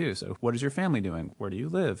that too. So what is your family doing? Where do you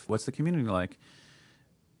live? What's the community like?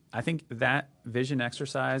 I think that vision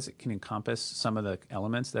exercise can encompass some of the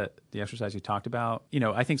elements that the exercise you talked about.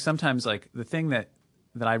 I think sometimes like the thing that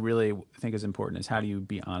I really think is important is how do you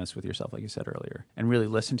be honest with yourself, like you said earlier, and really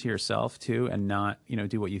listen to yourself too, and not,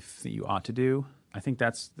 do what you think you ought to do. I think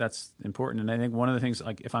that's important. And I think one of the things,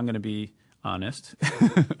 like, if I'm going to be honest,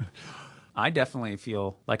 I definitely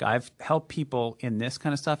feel like I've helped people in this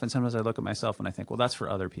kind of stuff. And sometimes I look at myself and I think, well, that's for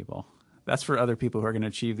other people. That's for other people who are going to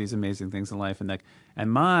achieve these amazing things in life.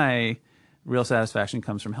 And my real satisfaction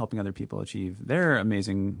comes from helping other people achieve their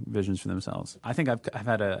amazing visions for themselves. I think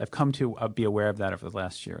I've come to be aware of that over the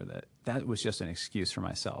last year, that was just an excuse for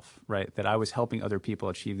myself, right? That I was helping other people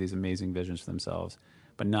achieve these amazing visions for themselves,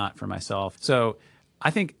 but not for myself. So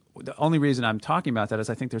I think the only reason I'm talking about that is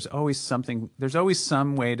I think there's always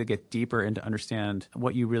some way to get deeper and to understand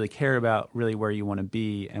what you really care about, really where you want to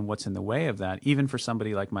be, and what's in the way of that. Even for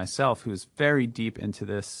somebody like myself, who's very deep into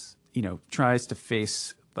this, tries to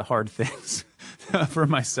face the hard things for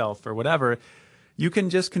myself or whatever, you can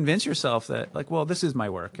just convince yourself that, like, well, this is my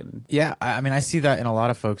work. And yeah, I mean, I see that in a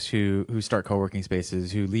lot of folks who start co-working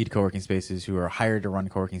spaces, who lead co-working spaces, who are hired to run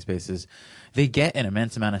co-working spaces. They get an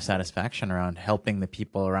immense amount of satisfaction around helping the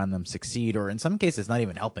people around them succeed, or in some cases, not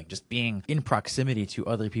even helping, just being in proximity to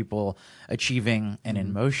other people achieving and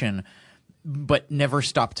in motion, but never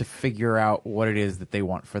stop to figure out what it is that they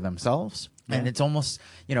want for themselves. Yeah. And it's almost,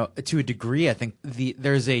 to a degree, I think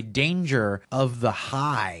there's a danger of the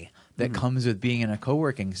high that comes with being in a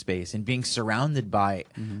co-working space and being surrounded by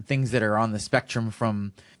things that are on the spectrum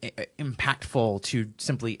from impactful to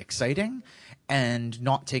simply exciting. and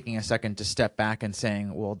not taking a second to step back and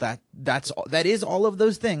saying, well, that is all of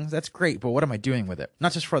those things. That's great, but what am I doing with it?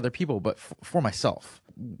 Not just for other people, but for myself.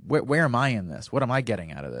 Where am I in this? What am I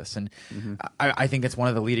getting out of this? And I think it's one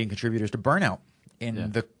of the leading contributors to burnout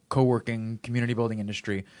in the co-working community building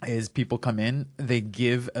industry is people come in, they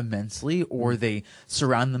give immensely, or they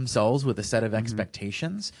surround themselves with a set of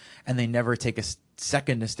expectations, and they never take a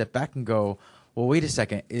second to step back and go, well, wait a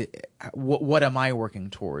second, what am I working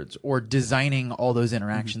towards? Or designing all those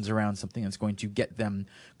interactions around something that's going to get them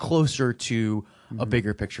closer to a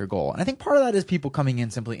bigger picture goal. And I think part of that is people coming in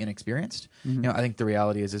simply inexperienced. You know, I think the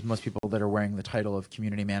reality is most people that are wearing the title of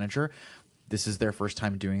community manager, this is their first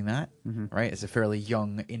time doing that, right? It's a fairly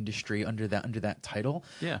young industry under that title.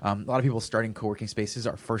 Yeah. A lot of people starting co-working spaces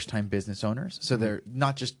are first-time business owners, so they're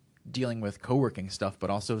not just dealing with co-working stuff, but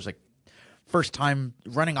also like first time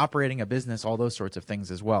operating a business, all those sorts of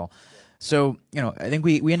things as well. So, you know, I think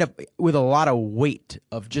we end up with a lot of weight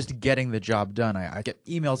of just getting the job done. I get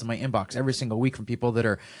emails in my inbox every single week from people that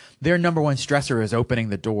are, their number one stressor is opening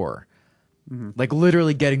the door. Like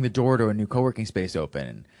literally getting the door to a new co-working space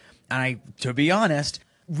open. And I, to be honest,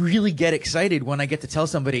 really get excited when I get to tell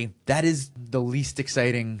somebody that is the least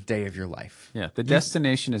exciting day of your life. Yeah. The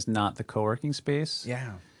destination is not the co-working space.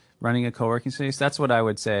 Yeah. Running a co-working space, that's what I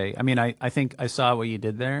would say. I mean, I think I saw what you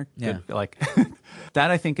did there. Yeah. Like that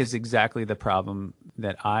I think is exactly the problem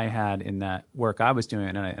that I had in that work I was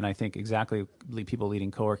doing. And I think exactly people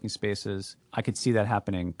leading co-working spaces, I could see that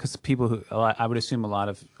happening because people who, I would assume a lot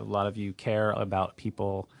of you care about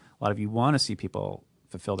people, a lot of you want to see people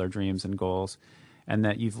fulfill their dreams and goals, and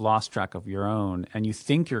that you've lost track of your own, and you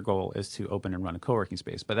think your goal is to open and run a co-working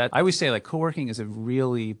space. But that, I always say, like, co-working is a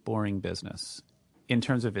really boring business in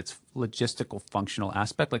terms of its logistical functional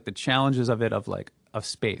aspect, like the challenges of it, of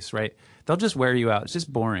space, right? They'll just wear you out. It's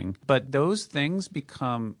just boring. But those things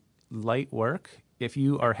become light work if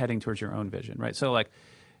you are heading towards your own vision, right? So like,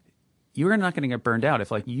 you're not going to get burned out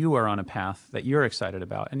if like you are on a path that you're excited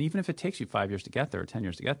about. And even if it takes you 5 years to get there or 10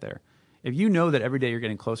 years to get there, if you know that every day you're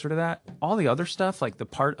getting closer to that, all the other stuff, like the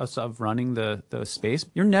part of running the space,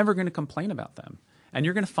 you're never going to complain about them. And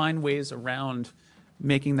you're going to find ways around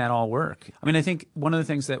making that all work. I mean, I think one of the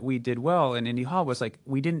things that we did well in Indy Hall was like,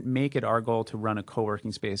 we didn't make it our goal to run a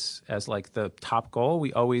co-working space as like the top goal.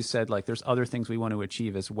 We always said like, there's other things we want to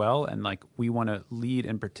achieve as well. And like, we want to lead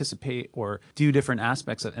and participate or do different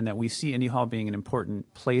aspects and that we see Indy Hall being an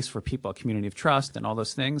important place for people, a community of trust and all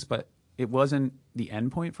those things. But it wasn't the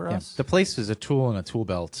end point for us. The place is a tool in a tool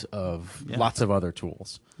belt of lots of other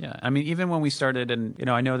tools. Yeah. I mean, even when we started, and, you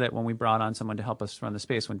know, I know that when we brought on someone to help us run the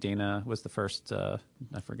space, when Dana was the first, I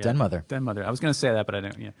forget. Den Mother. I was going to say that, but I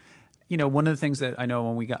don't, you know, one of the things that I know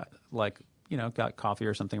when we got got coffee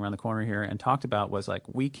or something around the corner here and talked about was like,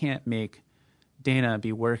 we can't make Dana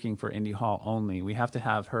be working for Indy Hall only. We have to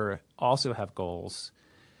have her also have goals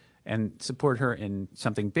and support her in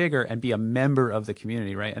something bigger and be a member of the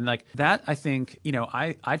community, right? And like that, I think, you know,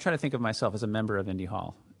 I try to think of myself as a member of Indy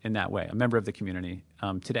Hall in that way, a member of the community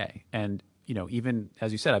today. And, you know, even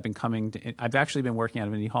as you said, I've actually been working out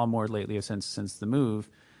of Indy Hall more lately since the move.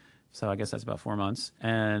 So I guess that's about 4 months.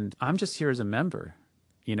 And I'm just here as a member,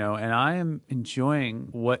 you know, and I am enjoying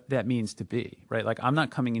what that means to be, right? Like I'm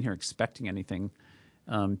not coming in here expecting anything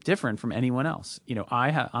different from anyone else. You know,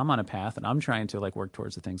 I'm on a path and I'm trying to like work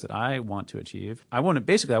towards the things that I want to achieve. I want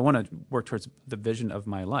to work towards the vision of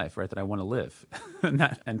my life, right? That I want to live.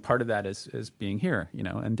 and part of that is being here, you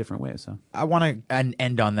know, in different ways. So I want to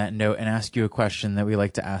end on that note and ask you a question that we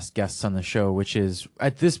like to ask guests on the show, which is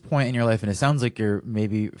at this point in your life, and it sounds like you're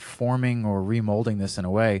maybe forming or remolding this in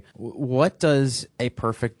a way, what does a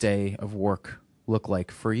perfect day of work look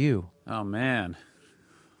like for you? Oh, man.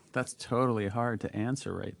 That's totally hard to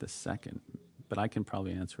answer right this second, but I can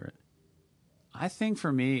probably answer it. I think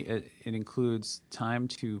for me, it includes time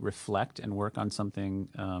to reflect and work on something,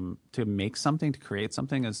 to make something, to create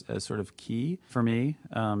something as sort of key for me.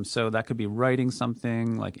 So that could be writing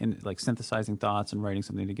something, like synthesizing thoughts and writing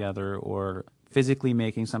something together, or physically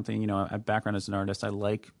making something. You know, a background as an artist, I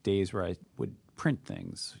like days where I would print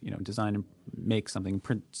things, you know, design and make something,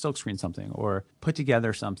 print, silkscreen something, or put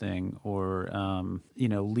together something, or, you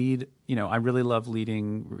know, lead, you know, I really love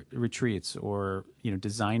leading retreats or, you know,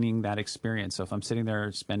 designing that experience. So if I'm sitting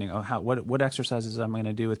there spending, what exercises I'm going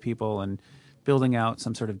to do with people and building out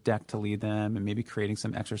some sort of deck to lead them and maybe creating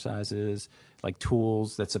some exercises, like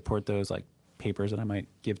tools that support those, like papers that I might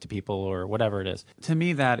give to people or whatever it is. To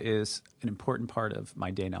me, that is an important part of my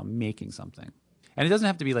day now, making something. And it doesn't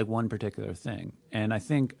have to be like one particular thing. And I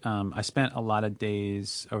think I spent a lot of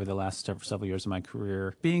days over the last several years of my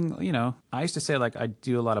career being, you know, I used to say like I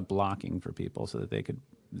do a lot of blocking for people so that they could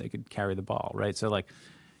carry the ball, right? So like,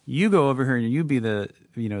 you go over here and you be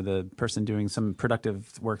the person doing some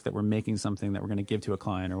productive work that we're making something that we're going to give to a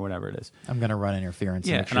client or whatever it is. I'm going to run interference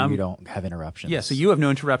and make sure you don't have interruptions. Yeah, so you have no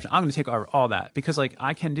interruption. I'm going to take all that because like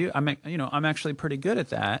I'm actually pretty good at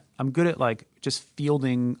that. I'm good at like just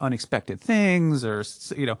fielding unexpected things or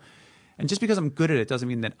and just because I'm good at it doesn't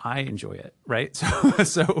mean that I enjoy it, right?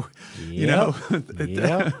 So Yep.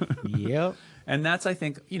 And that's, I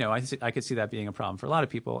think, I could see that being a problem for a lot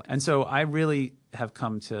of people. And so I really have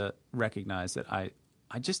come to recognize that I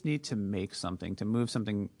just need to make something, to move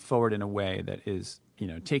something forward in a way that is,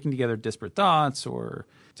 taking together disparate thoughts or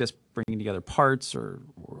just bringing together parts or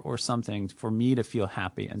something for me to feel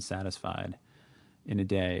happy and satisfied in a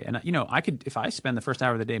day. And, I could, if I spend the first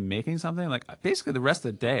hour of the day making something, like basically the rest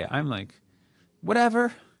of the day, I'm like,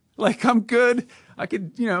 whatever. Like, I'm good. I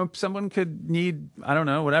could, someone could need, I don't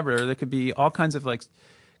know, whatever. There could be all kinds of like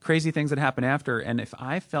crazy things that happen after. And if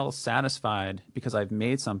I felt satisfied because I've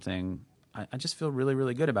made something, I just feel really,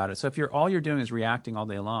 really good about it. So if all you're doing is reacting all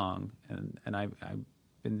day long, and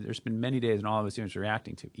there's been many days and all I was doing is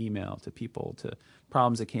reacting to email, to people, to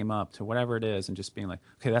problems that came up, to whatever it is, and just being like,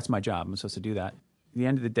 okay, that's my job. I'm supposed to do that. At the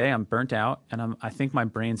end of the day, I'm burnt out, and I think my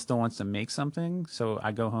brain still wants to make something. So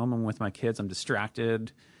I go home, I'm with my kids, I'm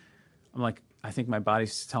distracted. I'm like, I think my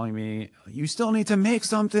body's telling me, you still need to make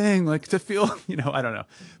something, like to feel, I don't know.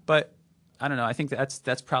 But I don't know. I think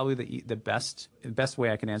that's probably the best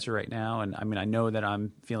way I can answer right now. And I mean, I know that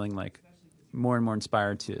I'm feeling like more and more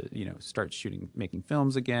inspired to, start making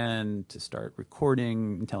films again, to start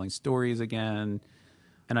recording and telling stories again.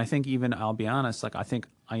 And I think even, I'll be honest, like I think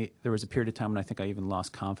there was a period of time when I think I even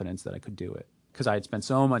lost confidence that I could do it. Because I had spent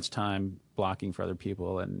so much time blocking for other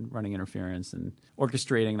people and running interference and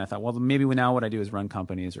orchestrating. And I thought, well, maybe now what I do is run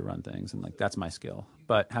companies or run things. And like, that's my skill.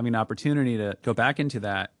 But having an opportunity to go back into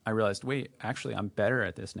that, I realized, wait, actually, I'm better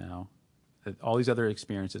at this now. All these other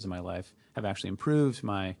experiences in my life have actually improved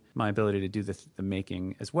my ability to do the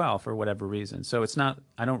making as well for whatever reason. So it's not,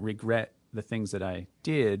 I don't regret the things that I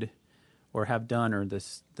did or have done, or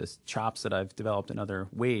this chops that I've developed in other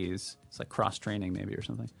ways. It's like cross-training maybe or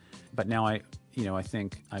something. But now I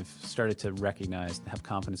think I've started to recognize, have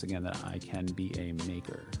confidence again that I can be a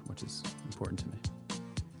maker, which is important to me.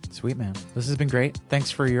 Sweet, man. This has been great.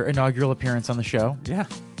 Thanks for your inaugural appearance on the show. Yeah.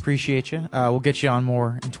 Appreciate you. We'll get you on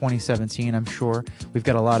more in 2017, I'm sure. We've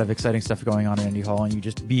got a lot of exciting stuff going on at Indy Hall, and you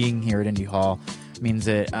just being here at Indy Hall means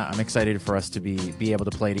that I'm excited for us to be able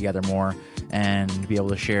to play together more and be able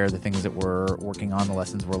to share the things that we're working on, the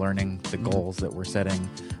lessons we're learning, the goals that we're setting,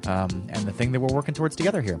 and the thing that we're working towards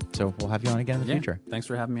together here. So we'll have you on again in the future. Thanks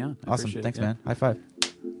for having me on. Awesome. Thanks, man. High five.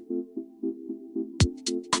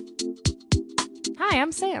 Hi,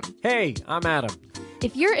 I'm Sam. Hey, I'm Adam.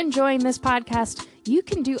 If you're enjoying this podcast, you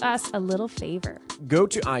can do us a little favor. Go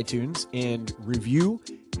to iTunes and review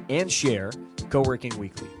and share Co-working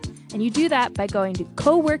Weekly. And you do that by going to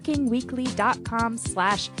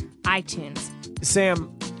coworkingweekly.com/iTunes.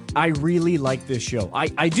 Sam, I really like this show.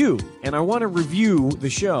 I do, and I want to review the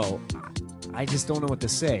show. I just don't know what to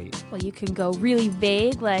say. Well, you can go really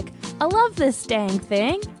vague, like, I love this dang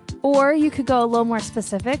thing. Or you could go a little more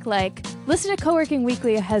specific, like, listen to Co-working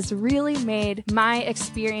Weekly has really made my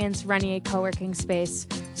experience running a co-working space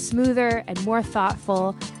smoother and more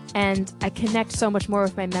thoughtful, and I connect so much more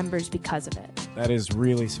with my members because of it. That is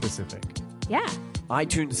really specific. Yeah.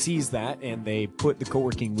 iTunes sees that, and they put the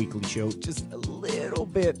Co-working Weekly show just a little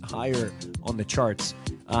bit higher on the charts.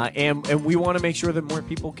 And we want to make sure that more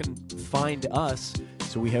people can find us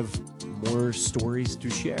so we have more stories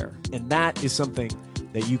to share. And that is something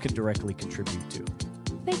that you can directly contribute to.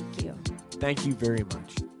 Thank you. Thank you very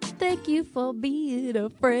much. Thank you for being a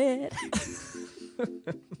friend.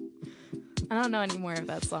 I don't know any more of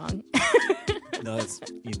that song. No, that's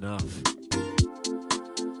enough.